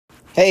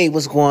Hey,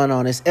 what's going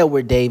on? It's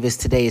Edward Davis.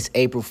 Today is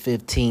April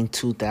 15,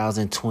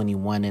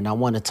 2021, and I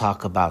want to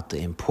talk about the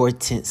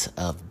importance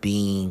of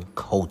being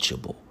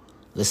coachable.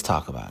 Let's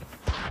talk about it.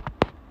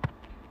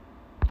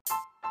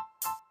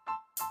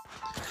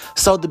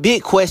 So the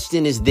big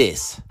question is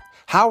this: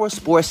 how are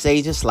sports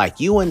agents like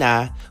you and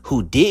I,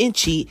 who didn't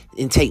cheat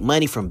and take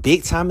money from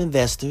big-time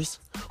investors,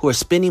 who are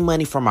spending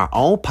money from our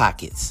own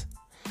pockets,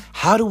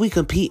 how do we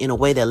compete in a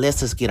way that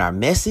lets us get our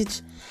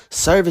message,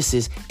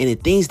 services, and the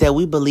things that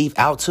we believe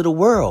out to the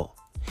world,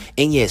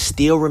 and yet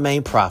still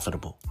remain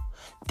profitable?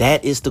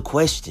 That is the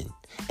question,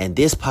 and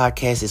this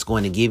podcast is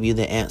going to give you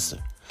the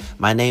answer.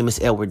 My name is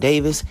Edward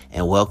Davis,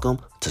 and welcome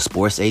to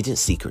Sports Agent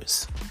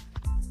Secrets.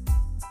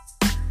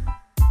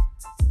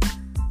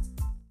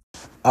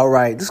 All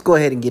right, let's go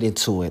ahead and get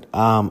into it.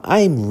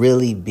 I'm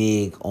really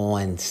big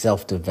on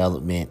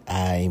self-development.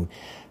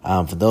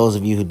 For those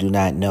of you who do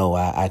not know,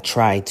 I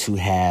try to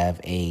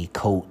have a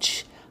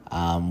coach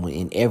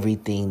in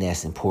everything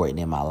that's important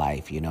in my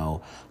life.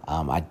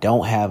 I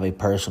don't have a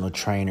personal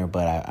trainer,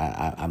 but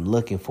I'm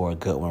looking for a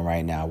good one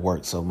right now. I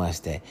work so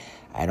much that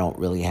I don't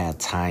really have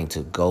time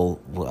to go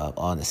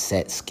on a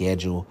set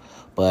schedule.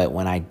 But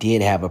when I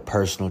did have a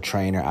personal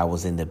trainer, I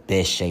was in the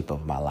best shape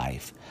of my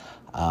life.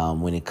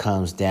 When it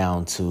comes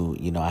down to,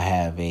 I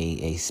have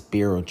a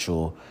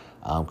spiritual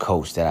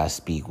coach that I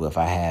speak with.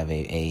 I have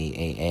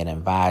an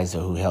advisor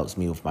who helps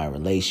me with my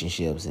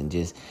relationships, and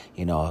just,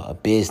 a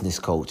business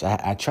coach.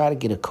 I try to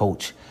get a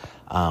coach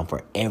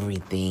for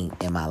everything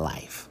in my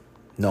life.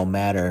 No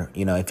matter,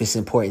 if it's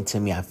important to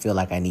me, I feel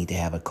like I need to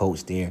have a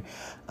coach there,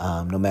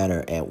 no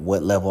matter at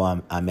what level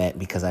I'm at,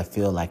 because I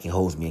feel like it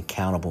holds me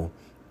accountable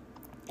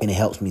and it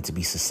helps me to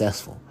be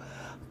successful.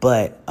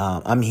 But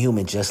I'm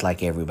human just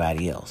like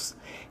everybody else.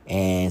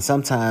 And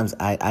sometimes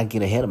I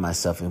get ahead of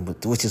myself,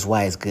 which is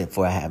why it's good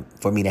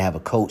for me to have a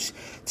coach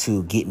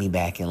to get me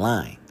back in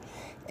line.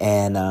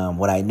 And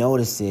what I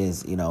noticed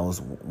is, when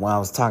I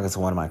was talking to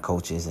one of my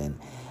coaches, and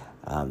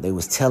they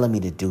was telling me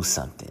to do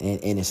something.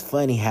 And it's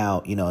funny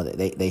how,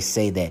 they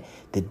say that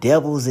the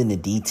devil's in the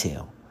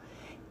detail.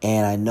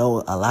 And I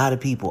know a lot of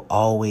people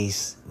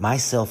always,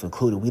 myself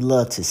included, we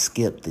love to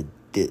skip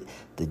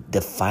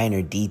the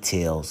finer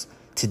details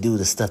to do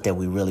the stuff that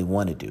we really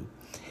want to do.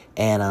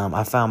 And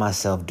I found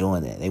myself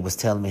doing that. They was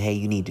telling me, hey,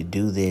 you need to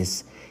do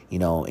this,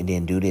 and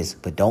then do this,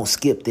 but don't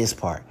skip this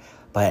part.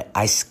 But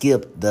I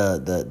skipped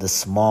the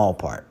small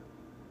part,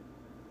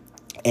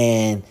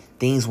 and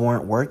things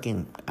weren't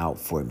working out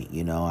for me.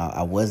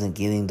 I wasn't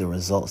getting the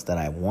results that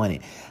I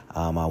wanted.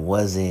 I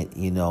wasn't,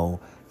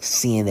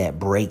 seeing that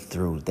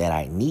breakthrough that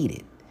I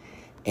needed.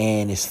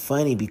 And it's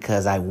funny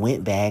because I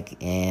went back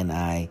and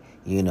I,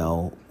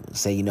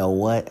 say, you know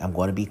what, I'm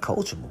going to be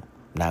coachable.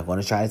 I'm not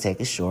going to try to take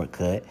a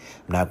shortcut.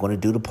 I'm not going to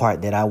do the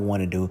part that I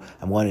want to do.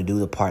 I'm going to do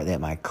the part that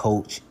my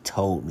coach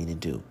told me to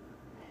do.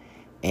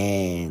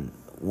 And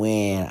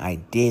when I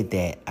did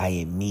that, I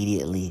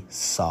immediately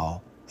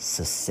saw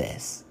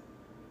success.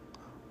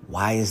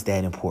 Why is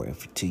that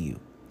important to you?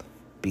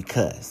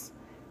 Because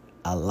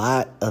a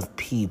lot of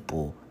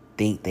people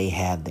think they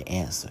have the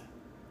answer,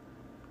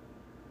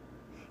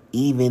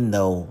 even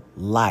though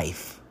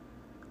life,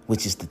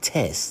 which is the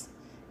test,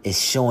 is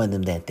showing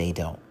them that they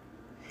don't.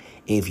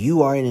 If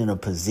you are in a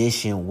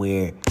position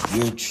where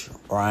you're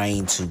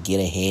trying to get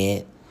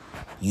ahead,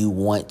 you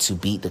want to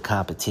beat the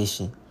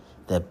competition,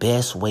 the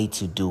best way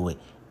to do it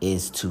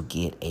is to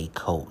get a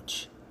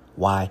coach.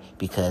 Why?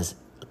 Because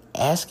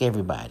ask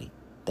everybody.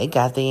 They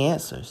got the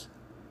answers.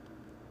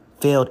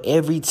 Failed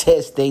every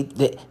test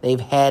they've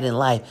had in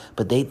life,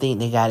 but they think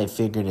they got it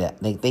figured out.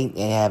 They think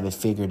they have it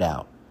figured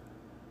out.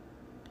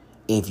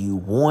 If you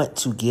want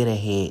to get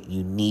ahead,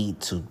 you need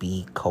to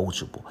be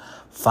coachable.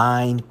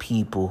 Find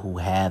people who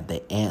have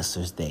the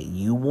answers that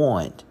you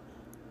want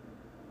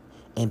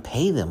and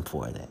pay them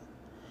for that.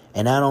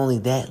 And not only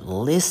that,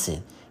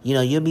 listen.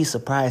 You'll be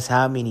surprised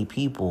how many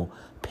people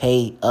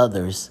pay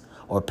others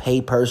or pay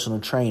personal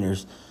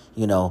trainers,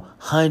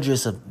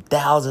 hundreds of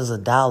thousands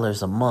of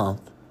dollars a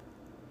month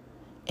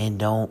and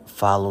don't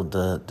follow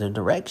the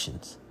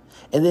directions.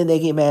 And then they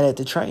get mad at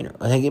the trainer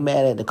or they get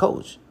mad at the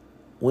coach,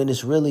 when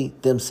it's really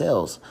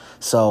themselves.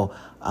 So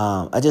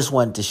I just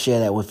wanted to share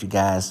that with you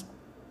guys.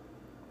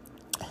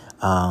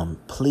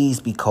 Please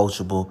be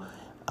coachable.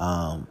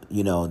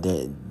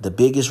 The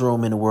biggest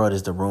room in the world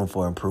is the room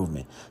for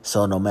improvement.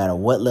 So no matter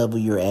what level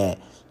you're at,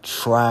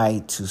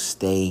 try to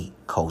stay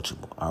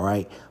coachable. All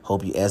right.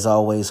 Hope you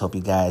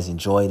guys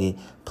enjoyed it.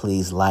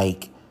 Please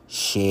like,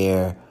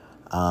 share,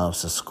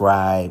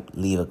 subscribe,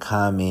 leave a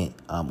comment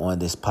on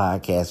this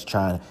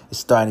podcast. It's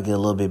starting to get a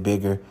little bit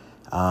bigger.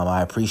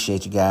 I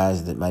appreciate you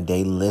guys, my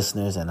daily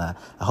listeners, and I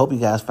hope you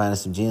guys find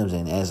some gems.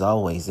 And as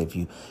always, if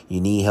you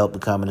need help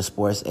becoming a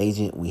sports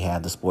agent, we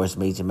have the Sports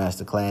Agent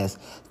Masterclass.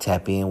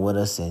 Tap in with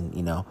us and,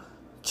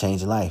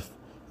 change your life.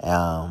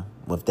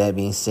 With that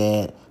being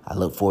said, I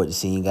look forward to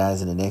seeing you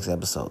guys in the next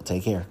episode.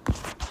 Take care.